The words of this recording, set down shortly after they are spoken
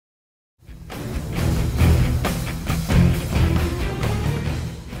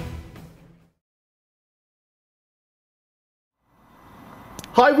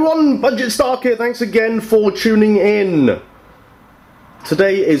Hi everyone, Budget Stark here, thanks again for tuning in.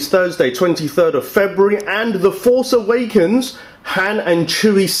 Today is Thursday, 23rd of February, and The Force Awakens Han and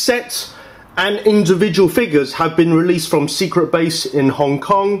Chewie sets and individual figures have been released from Secret Base in Hong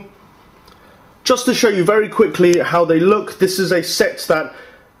Kong. Just to show you very quickly how they look, this is a set that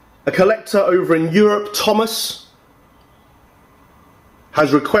a collector over in Europe, Thomas,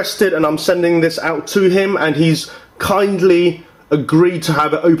 has requested, and I'm sending this out to him, and he's kindly agreed to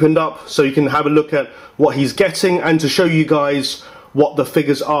have it opened up so you can have a look at what he's getting and to show you guys what the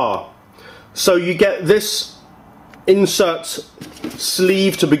figures are. So you get this insert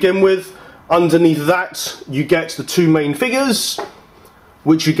sleeve to begin with. Underneath that you get the two main figures,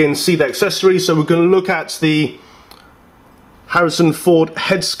 which you can see the accessories. So we're going to look at the Harrison Ford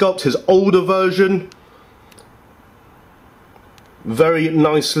head sculpt, his older version. Very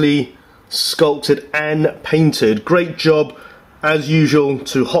nicely sculpted and painted. Great job as usual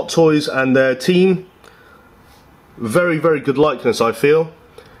to Hot Toys and their team. Very, very good likeness, I feel.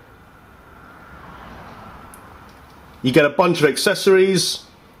 You get a bunch of accessories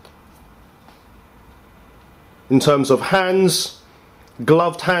in terms of hands,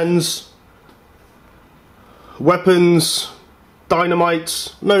 gloved hands, weapons,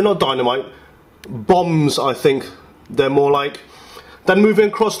 dynamite, no, not dynamite, bombs, I think they're more like. Then moving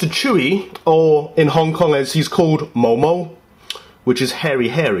across to Chewie, or in Hong Kong as he's called, Momo, which is Hairy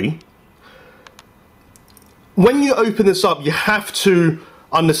Harry. When you open this up, you have to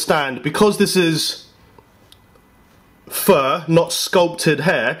understand, because this is fur, not sculpted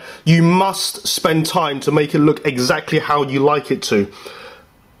hair, you must spend time to make it look exactly how you like it to.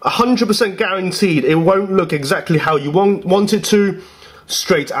 100% guaranteed it won't look exactly how you want it to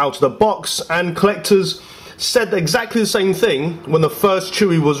straight out of the box, and collectors said exactly the same thing when the first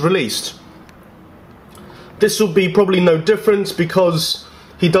Chewie was released. This will be probably no different because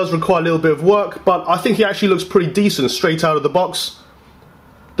he does require a little bit of work, but I think he actually looks pretty decent straight out of the box.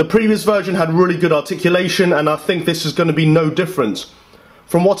 The previous version had really good articulation, and I think this is going to be no different.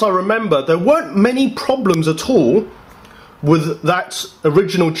 From what I remember, there weren't many problems at all with that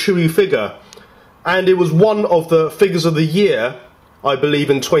original Chewie figure, and it was one of the figures of the year, I believe,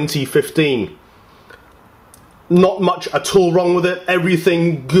 in 2015. Not much at all wrong with it,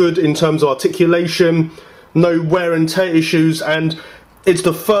 everything good in terms of articulation, no wear and tear issues, and it's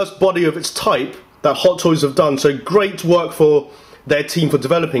the first body of its type that Hot Toys have done, so great work for their team for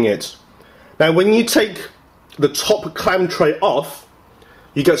developing it. Now when you take the top clam tray off,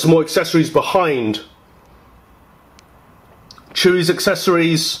 you get some more accessories behind. Chewie's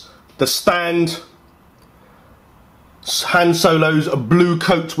accessories, the stand, Han Solo's blue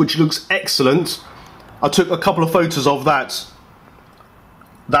coat, which looks excellent. I took a couple of photos of that.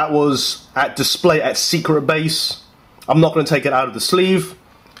 That was at display at Secret Base. I'm not going to take it out of the sleeve.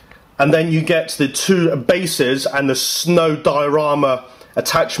 And then you get the two bases and the snow diorama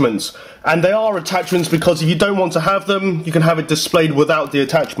attachments. And they are attachments because if you don't want to have them, you can have it displayed without the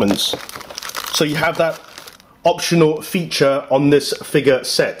attachments. So you have that optional feature on this figure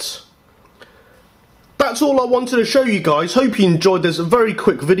set. That's all I wanted to show you guys. Hope you enjoyed this very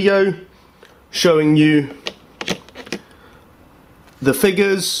quick video showing you the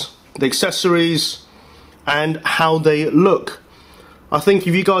figures, the accessories, and how they look. I think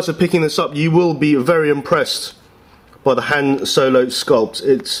if you guys are picking this up, you will be very impressed by the Han Solo sculpt.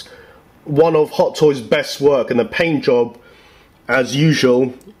 It's one of Hot Toys' best work, and the paint job, as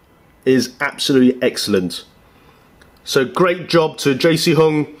usual, is absolutely excellent. So great job to JC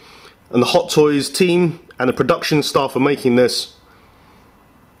Hung and the Hot Toys team and the production staff for making this.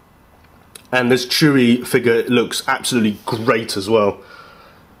 And this Chewie figure looks absolutely great as well.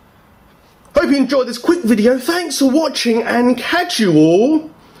 Hope you enjoyed this quick video. Thanks for watching, and catch you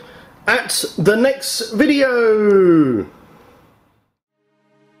all at the next video.